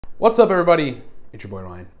What's up, everybody? It's your boy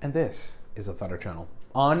Ryan, and this is the Thunder Channel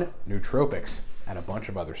on nootropics and a bunch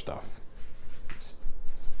of other stuff.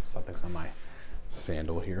 Something's on my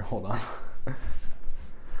sandal here. Hold on.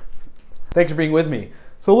 Thanks for being with me.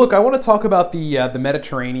 So look, I want to talk about the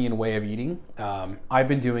Mediterranean way of eating. I've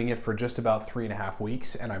been doing it for just about 3.5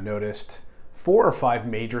 weeks, and I've noticed 4 or 5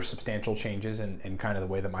 major substantial changes in kind of the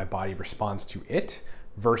way that my body responds to it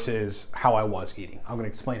versus how I was eating. I'm going to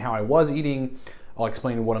explain how I was eating. I'll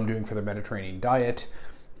explain what I'm doing for the Mediterranean diet,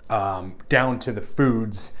 down to the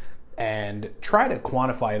foods, and try to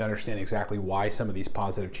quantify and understand exactly why some of these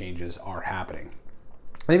positive changes are happening.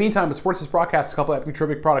 In the meantime, it supports this broadcast a couple of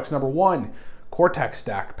nootropic products. Number 1, Cortex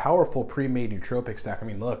Stack, powerful pre-made nootropic stack. I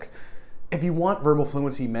mean, look, if you want verbal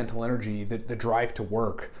fluency, mental energy, the drive to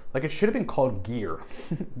work, like it should have been called gear,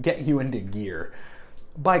 get you into gear.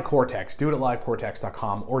 Buy Cortex, do it at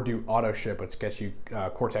livecortex.com or do auto ship, which gets you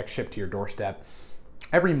Cortex shipped to your doorstep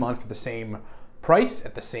every month for the same price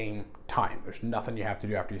at the same time. There's nothing you have to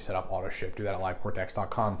do after you set up auto ship. Do that at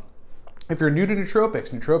livecortex.com. If you're new to nootropics,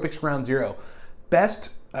 Nootropics Ground Zero,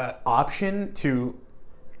 best option to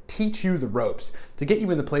teach you the ropes, to get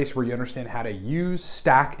you in the place where you understand how to use,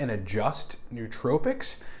 stack, and adjust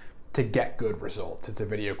nootropics to get good results. It's a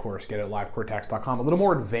video course. Get it at livecortex.com. A little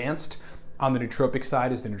more advanced on the nootropic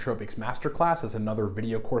side is the Nootropics Masterclass. It's another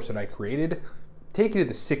video course that I created, take you to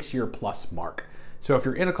the 6-year plus mark. So if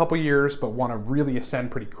you're in a couple years but want to really ascend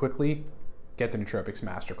pretty quickly, get the Nootropics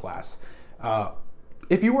Masterclass.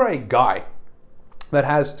 If you are a guy that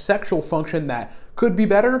has sexual function that could be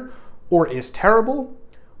better or is terrible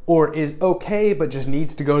or is okay but just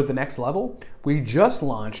needs to go to the next level, we just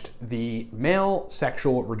launched the Male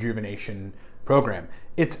Sexual Rejuvenation Program.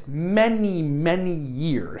 It's many, many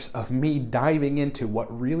years of me diving into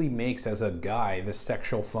what really makes, as a guy, the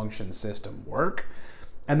sexual function system work,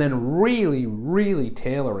 and then really, really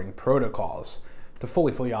tailoring protocols to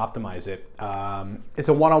fully optimize it. It's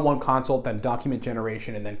a one-on-one consult, then document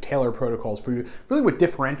generation, and then tailor protocols for you. Really what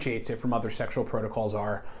differentiates it from other sexual protocols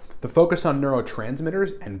are the focus on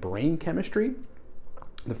neurotransmitters and brain chemistry,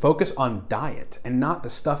 the focus on diet and not the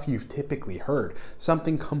stuff you've typically heard,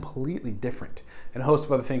 something completely different, and a host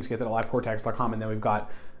of other things. Get that at livecortex.com. And then we've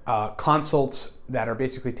got consults that are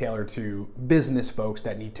basically tailored to business folks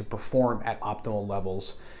that need to perform at optimal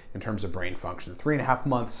levels in terms of brain function. 3.5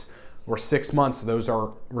 months or 6 months, those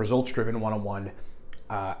are results-driven one-on-one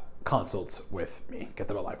consults with me. Get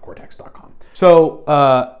them at livecortex.com. So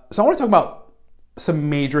I want to talk about some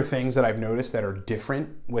major things that I've noticed that are different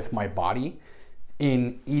with my body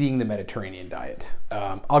in eating the Mediterranean diet.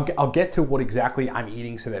 I'll get to what exactly I'm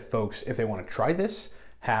eating so that folks, if they want to try this,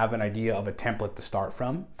 have an idea of a template to start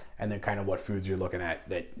from, and then kind of what foods you're looking at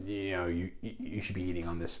that you should be eating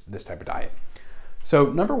on this type of diet.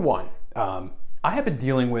 So number 1, I have been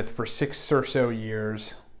dealing with for 6 or so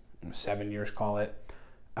years, 7 years call it,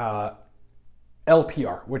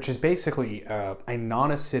 LPR, which is basically a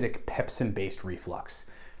non-acidic pepsin-based reflux.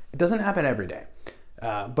 It doesn't happen every day.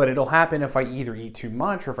 But it'll happen if I either eat too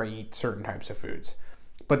much or if I eat certain types of foods.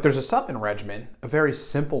 But there's a supplement regimen, a very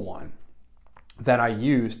simple one, that I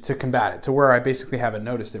use to combat it, to where I basically haven't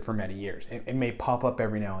noticed it for many years. It may pop up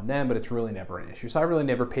every now and then, but it's really never an issue. So I really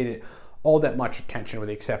never paid it all that much attention, with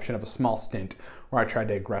the exception of a small stint where I tried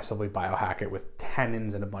to aggressively biohack it with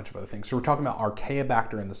tannins and a bunch of other things. So we're talking about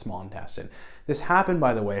Archaeobacter in the small intestine. This happened,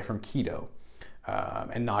 by the way, from keto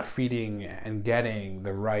and not feeding and getting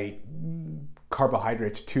the right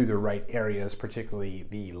carbohydrates to the right areas, particularly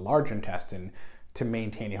the large intestine, to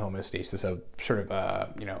maintain a homeostasis of sort of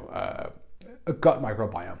a gut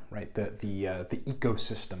microbiome, right? The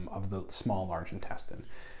ecosystem of the small large intestine.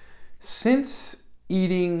 Since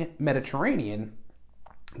eating Mediterranean,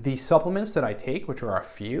 the supplements that I take, which are a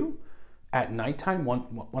few at nighttime,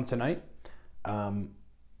 once a night,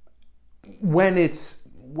 when it's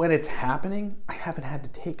happening, I haven't had to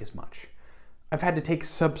take as much. I've had to take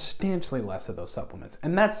substantially less of those supplements,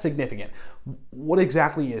 and that's significant. What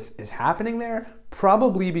exactly is happening there?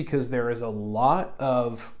 Probably because there is a lot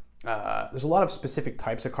of specific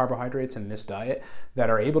types of carbohydrates in this diet that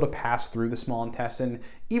are able to pass through the small intestine,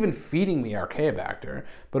 even feeding the Archaeobacter,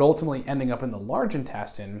 but ultimately ending up in the large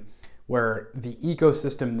intestine, where the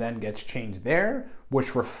ecosystem then gets changed there,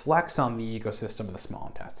 which reflects on the ecosystem of the small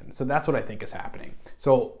intestine. So that's what I think is happening.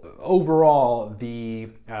 So overall, the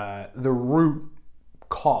root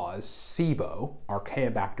cause, SIBO,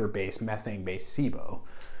 Archaeobacter-based, methane-based SIBO,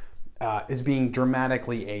 is being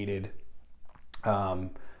dramatically aided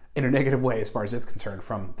in a negative way as far as it's concerned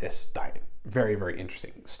from this diet. Very, very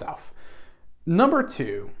interesting stuff. Number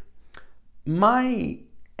 2, my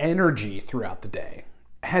energy throughout the day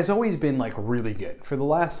has always been like really good for the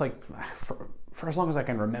last like for as long as I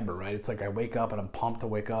can remember, right? It's like I wake up and I'm pumped to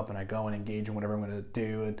wake up and I go and engage in whatever I'm going to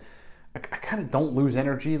do, and I kind of don't lose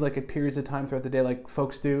energy like at periods of time throughout the day like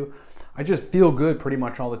folks do. I just feel good pretty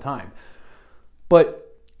much all the time.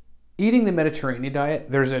 But eating the Mediterranean diet,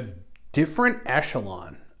 there's a different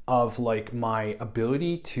echelon of like my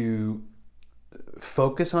ability to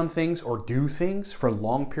focus on things or do things for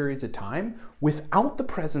long periods of time without the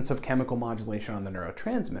presence of chemical modulation on the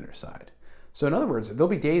neurotransmitter side. So in other words, there'll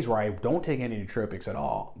be days where I don't take any nootropics at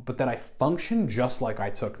all, but that I function just like I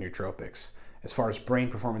took nootropics as far as brain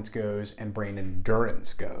performance goes and brain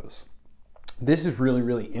endurance goes. This is really,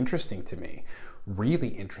 really interesting to me,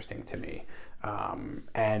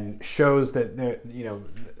 and shows that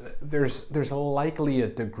there's likely a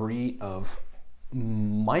degree of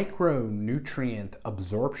micronutrient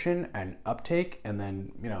absorption and uptake, and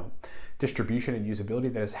then distribution and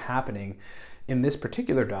usability that is happening in this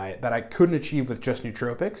particular diet that I couldn't achieve with just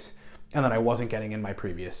nootropics, and that I wasn't getting in my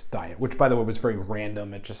previous diet, which by the way was very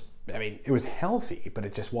random. It was healthy, but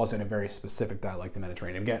it just wasn't a very specific diet like the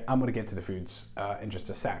Mediterranean. Again, I'm going to get to the foods in just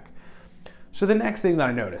a sec. So the next thing that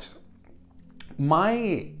I noticed,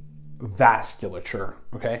 my vasculature,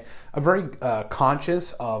 okay? I'm very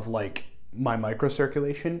conscious of like my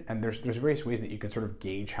microcirculation, and there's various ways that you can sort of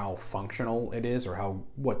gauge how functional it is or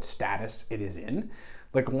what status it is in.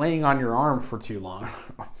 Like laying on your arm for too long.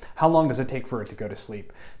 How long does it take for it to go to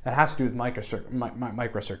sleep? That has to do with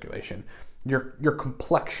microcirculation. Your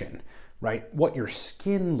complexion, right? What your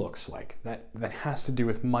skin looks like. That has to do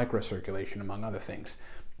with microcirculation, among other things.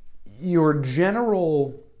 Your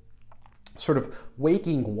general sort of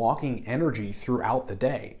waking, walking energy throughout the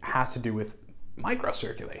day has to do with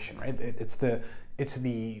microcirculation, right? It's the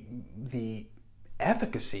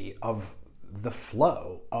efficacy of the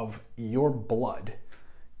flow of your blood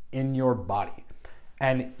in your body.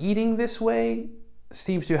 And eating this way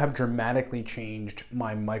seems to have dramatically changed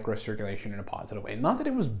my microcirculation in a positive way. Not that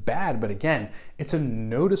it was bad, but again, it's a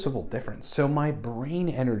noticeable difference. So my brain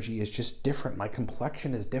energy is just different. My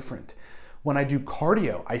complexion is different. When I do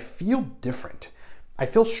cardio, I feel different. I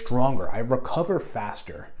feel stronger. I recover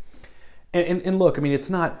faster. And look, I mean, it's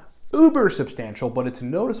not uber substantial, but it's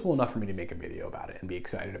noticeable enough for me to make a video about it and be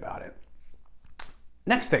excited about it.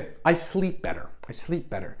 Next thing, I sleep better.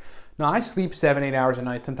 Now I sleep 7-8 hours a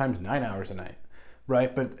night, sometimes 9 hours a night,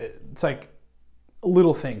 right? But it's like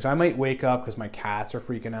little things. I might wake up because my cats are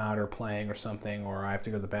freaking out or playing or something, or I have to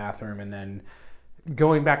go to the bathroom, and then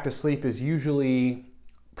going back to sleep is usually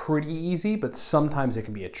pretty easy, but sometimes it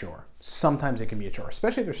can be a chore.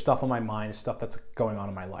 Especially if there's stuff on my mind, stuff that's going on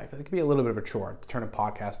in my life. It can be a little bit of a chore to turn a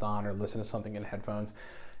podcast on or listen to something in headphones,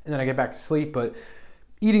 and then I get back to sleep. But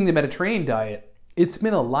eating the Mediterranean diet, it's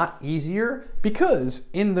been a lot easier because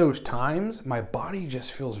in those times, my body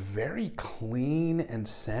just feels very clean and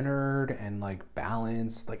centered and like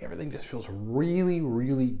balanced. Like everything just feels really,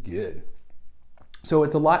 really good. So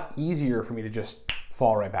it's a lot easier for me to just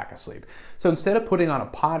fall right back asleep. So instead of putting on a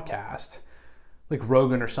podcast like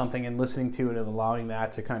Rogan or something and listening to it and allowing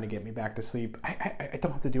that to kind of get me back to sleep, I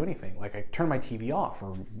don't have to do anything. Like I turn my TV off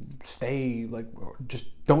or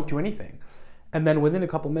just don't do anything. And then within a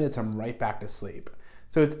couple minutes, I'm right back to sleep.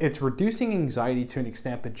 So it's reducing anxiety to an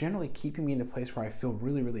extent, but generally keeping me in a place where I feel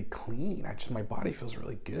really, really clean. My body feels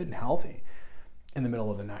really good and healthy in the middle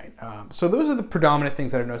of the night. So those are the predominant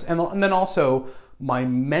things that I've noticed. And then also my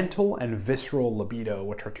mental and visceral libido,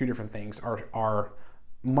 which are two different things, are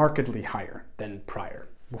markedly higher than prior,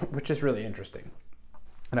 which is really interesting.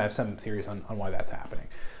 And I have some theories on why that's happening.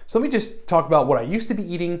 So let me just talk about what I used to be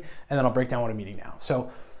eating, and then I'll break down what I'm eating now. So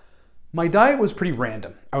my diet was pretty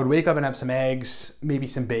random. I would wake up and have some eggs, maybe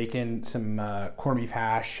some bacon, some corned beef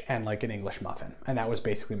hash, and like an English muffin. And that was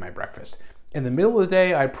basically my breakfast. In the middle of the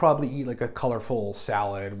day, I'd probably eat like a colorful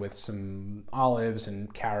salad with some olives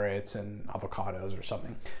and carrots and avocados or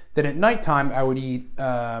something. Then at nighttime, I would eat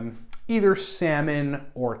either salmon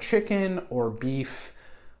or chicken or beef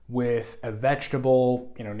with a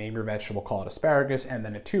vegetable, name your vegetable, call it asparagus, and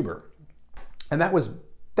then a tuber. And that was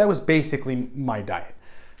basically my diet.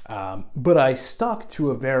 But I stuck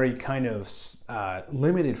to a very kind of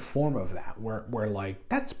limited form of that, where like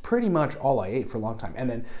that's pretty much all I ate for a long time. And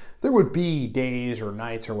then there would be days or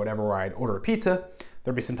nights or whatever where I'd order a pizza.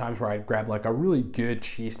 There'd be some times where I'd grab like a really good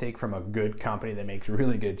cheesesteak from a good company that makes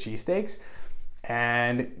really good cheesesteaks.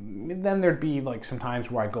 And then there'd be like some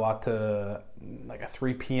times where I'd go out to like a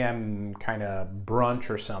 3 p.m. kind of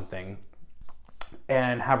brunch or something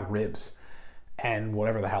and have ribs and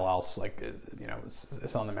whatever the hell else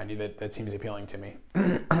is on the menu that seems appealing to me.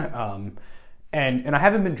 And I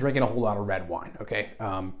haven't been drinking a whole lot of red wine, okay,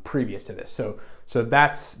 previous to this. So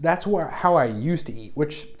that's how I used to eat,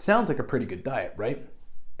 which sounds like a pretty good diet, right?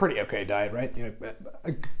 Pretty okay diet, right? You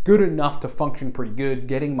know, good enough to function pretty good,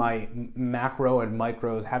 getting my macro and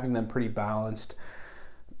micros, having them pretty balanced,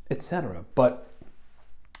 etc. But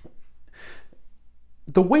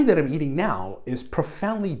the way that I'm eating now is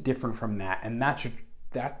profoundly different from that, and that's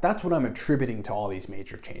what I'm attributing to all these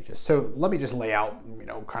major changes. So let me just lay out, you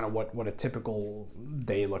know, kind of what a typical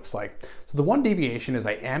day looks like. So the one deviation is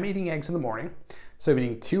I am eating eggs in the morning. So I'm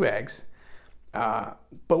eating 2 eggs.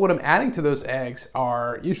 But what I'm adding to those eggs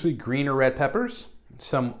are usually green or red peppers,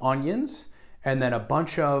 some onions, and then a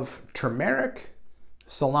bunch of turmeric,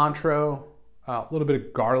 cilantro, a little bit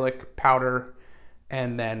of garlic powder,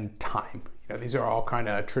 and then thyme. You know, these are all kind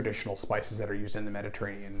of traditional spices that are used in the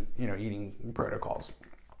Mediterranean, you know, eating protocols.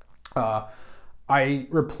 I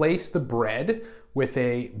replace the bread with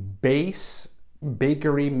a base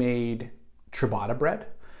bakery-made ciabatta bread,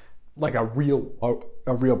 like a real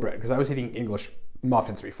bread, because I was eating English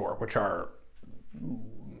muffins before, which are,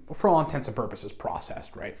 for all intents and purposes,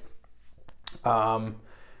 processed, right?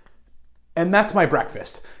 And that's my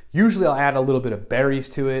breakfast. Usually I'll add a little bit of berries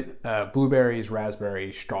to it, blueberries,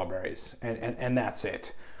 raspberries, strawberries, and that's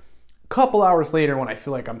it. A couple hours later, when I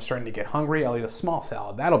feel like I'm starting to get hungry, I'll eat a small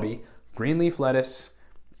salad. That'll be green leaf lettuce,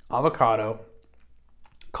 avocado,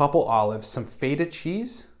 couple olives, some feta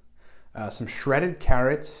cheese, some shredded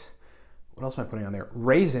carrots. What else am I putting on there?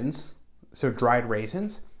 Raisins, so dried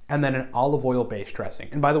raisins, and then an olive oil based dressing.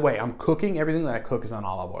 And by the way, I'm cooking, everything that I cook is on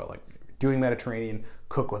olive oil. Like doing Mediterranean,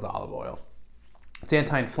 cook with olive oil. It's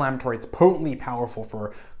anti-inflammatory, it's potently powerful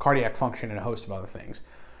for cardiac function and a host of other things.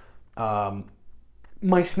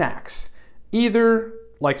 My snacks, either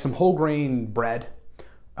like some whole grain bread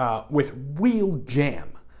with real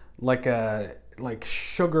jam, like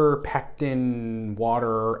sugar, pectin,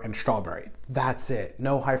 water, and strawberry. That's it.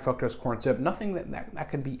 No high fructose corn syrup. Nothing that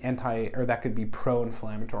could be that could be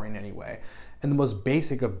pro-inflammatory in any way. And the most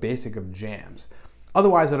basic of jams.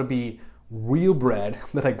 Otherwise, it'll be real bread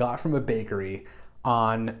that I got from a bakery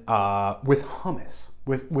on with hummus,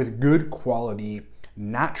 with good quality,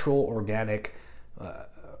 natural, organic,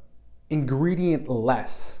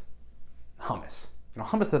 ingredient-less hummus. You know,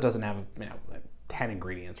 hummus that doesn't have, you know, 10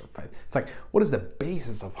 ingredients or 5. It's like, what is the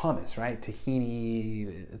basis of hummus, right?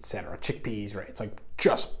 Tahini, etc., chickpeas, right? It's like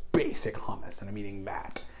just basic hummus, and I'm eating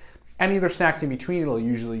that. Any other snacks in between, it'll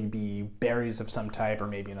usually be berries of some type or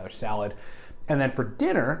maybe another salad. And then for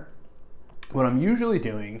dinner, what I'm usually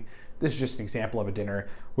doing, this is just an example of a dinner,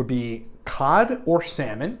 would be cod or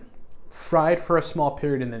salmon, fried for a small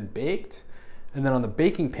period and then baked. And then on the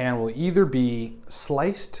baking pan will either be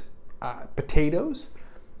sliced potatoes,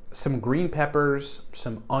 some green peppers,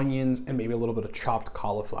 some onions, and maybe a little bit of chopped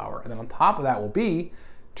cauliflower. And then on top of that will be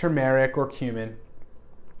turmeric or cumin,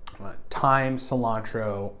 thyme,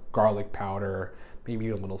 cilantro, garlic powder, maybe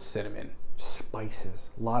a little cinnamon, spices,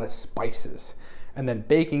 a lot of spices. And then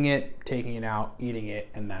baking it, taking it out, eating it,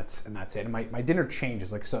 and that's it. And my dinner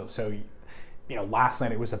changes, like so. You know, last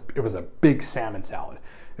night it was a big salmon salad.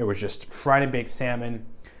 It was just fried and baked salmon,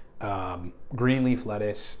 green leaf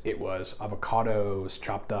lettuce. It was avocados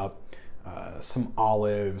chopped up, some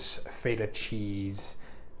olives, feta cheese,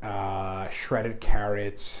 shredded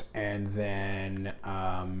carrots, and then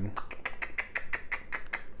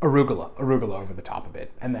arugula over the top of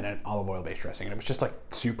it, and then an olive oil based dressing. And it was just like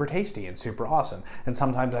super tasty and super awesome. And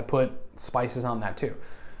sometimes I put spices on that too.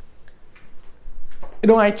 You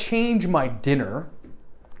know, I change my dinner.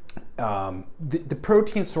 The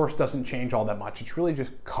protein source doesn't change all that much. It's really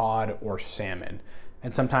just cod or salmon,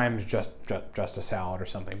 and sometimes just a salad or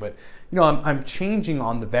something. But you know, I'm changing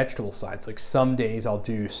on the vegetable sides. Like some days I'll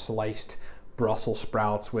do sliced Brussels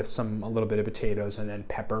sprouts with a little bit of potatoes, and then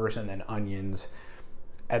peppers, and then onions,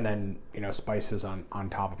 and then, you know, spices on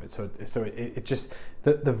top of it. So it just,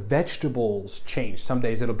 the vegetables change. Some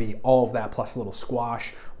days it'll be all of that plus a little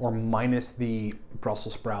squash, or minus the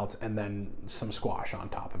Brussels sprouts and then some squash on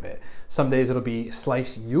top of it. Some days it'll be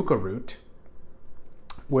sliced yucca root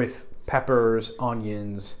with peppers,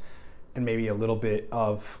 onions, and maybe a little bit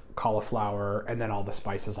of cauliflower, and then all the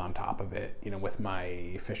spices on top of it, you know, with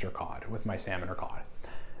my fish or cod, with my salmon or cod.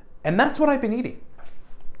 And that's what I've been eating.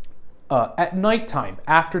 At nighttime,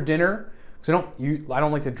 after dinner, because I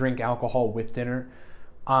don't like to drink alcohol with dinner,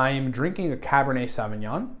 I'm drinking a Cabernet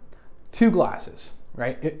Sauvignon, 2 glasses,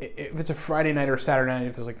 right? If it's a Friday night or Saturday night,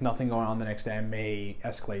 if there's like nothing going on the next day, I may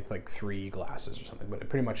escalate to like 3 glasses or something, but it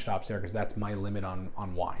pretty much stops there because that's my limit on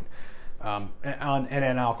wine. And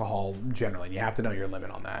alcohol generally, and you have to know your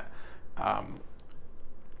limit on that.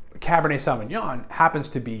 Cabernet Sauvignon happens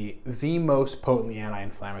to be the most potently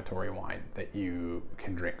anti-inflammatory wine that you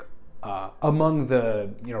can drink among the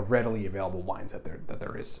readily available wines that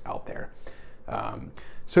there is out there.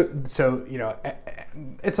 So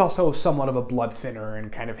it's also somewhat of a blood thinner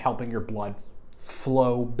and kind of helping your blood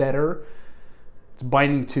flow better. It's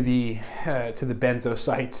binding to the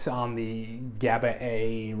benzocytes on the GABA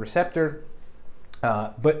A receptor.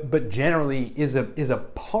 But generally is a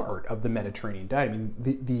part of the Mediterranean diet. I mean,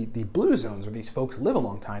 the blue zones, or these folks live a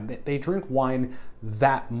long time, they drink wine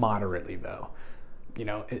that moderately, though.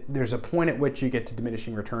 There's a point at which you get to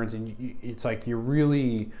diminishing returns, and it's like you're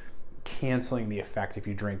really canceling the effect if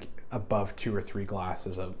you drink above 2 or 3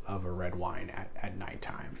 glasses of a red wine at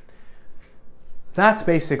nighttime. That's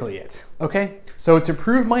basically it, okay? So it's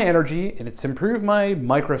improved my energy, and it's improved my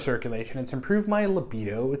microcirculation, it's improved my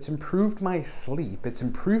libido, it's improved my sleep, it's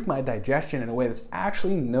improved my digestion in a way that's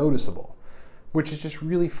actually noticeable, which is just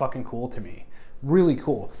really fucking cool to me. Really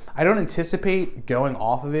cool. I don't anticipate going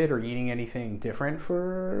off of it or eating anything different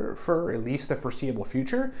for at least the foreseeable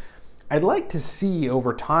future. I'd like to see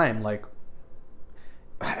over time, like,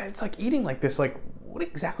 it's like eating like this, like, what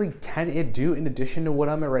exactly can it do in addition to what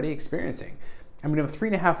I'm already experiencing? I mean, I'm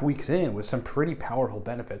 3.5 weeks in with some pretty powerful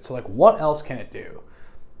benefits. So like, what else can it do?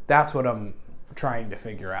 That's what I'm trying to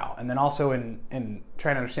figure out. And then also in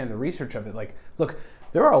trying to understand the research of it, like, look,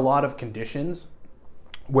 there are a lot of conditions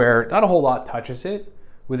where not a whole lot touches it,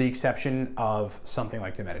 with the exception of something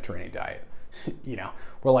like the Mediterranean diet,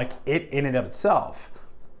 where like it in and of itself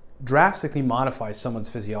drastically modifies someone's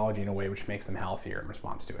physiology in a way which makes them healthier in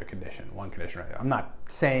response to one condition. I'm not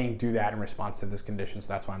saying do that in response to this condition, so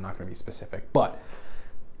that's why I'm not going to be specific. But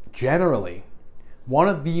generally, one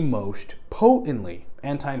of the most potently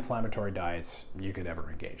anti-inflammatory diets you could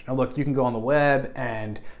ever engage. Now look, you can go on the web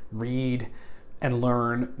and read and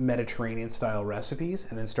learn Mediterranean-style recipes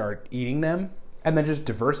and then start eating them, and then just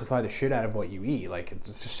diversify the shit out of what you eat. Like, it's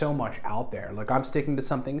just so much out there. Like, I'm sticking to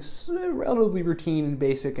something relatively routine and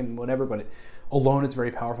basic and whatever, but alone it's very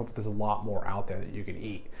powerful, but there's a lot more out there that you can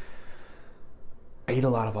eat. I eat a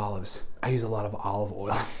lot of olives. I use a lot of olive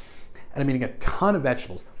oil. And I'm eating a ton of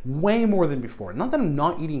vegetables, way more than before. Not that I'm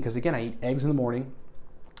not eating, because again, I eat eggs in the morning.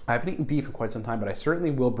 I haven't eaten beef in quite some time, but I certainly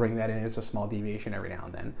will bring that in as a small deviation every now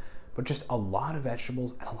and then. But just a lot of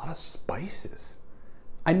vegetables and a lot of spices.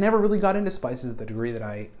 I never really got into spices at the degree that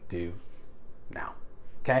I do now,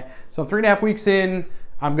 okay? So I'm 3.5 weeks in.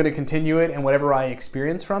 I'm gonna continue it, and whatever I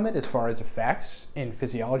experience from it as far as effects in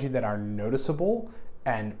physiology that are noticeable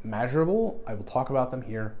and measurable, I will talk about them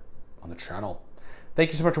here on the channel.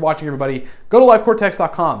 Thank you so much for watching, everybody. Go to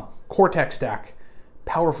livecortex.com, Cortex Stack,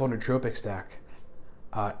 powerful nootropic stack,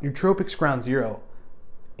 Nootropics Ground Zero,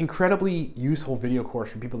 incredibly useful video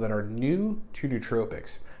course for people that are new to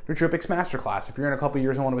nootropics. Nootropics Masterclass. If you're in a couple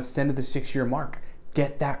years and want to ascend to the 6-year mark,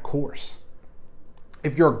 get that course.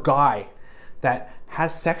 If you're a guy that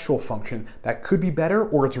has sexual function that could be better,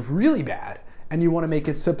 or it's really bad, and you want to make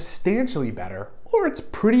it substantially better, or it's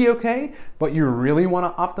pretty okay, but you really want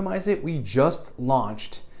to optimize it, we just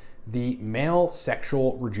launched the Male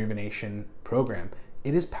Sexual Rejuvenation Program.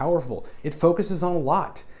 It is powerful. It focuses on a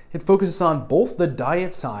lot. It focuses on both the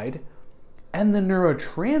diet side and the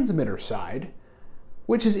neurotransmitter side,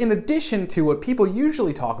 which is in addition to what people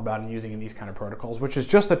usually talk about and using in these kind of protocols, which is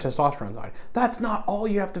just the testosterone side. That's not all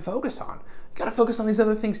you have to focus on. You gotta focus on these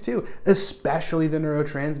other things too, especially the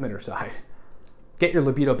neurotransmitter side. Get your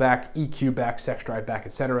libido back, EQ back, sex drive back,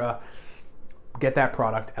 etc. Get that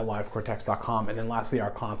product at livecortex.com. And then lastly,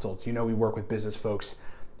 our consults. You know, we work with business folks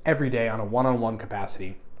every day on a one-on-one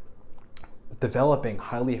capacity, developing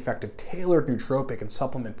highly effective, tailored nootropic and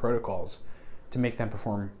supplement protocols to make them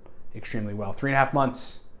perform extremely well. 3.5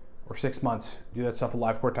 months or 6 months, do that stuff at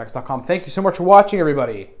livecortex.com. Thank you so much for watching,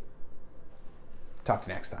 everybody. Talk to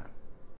you next time.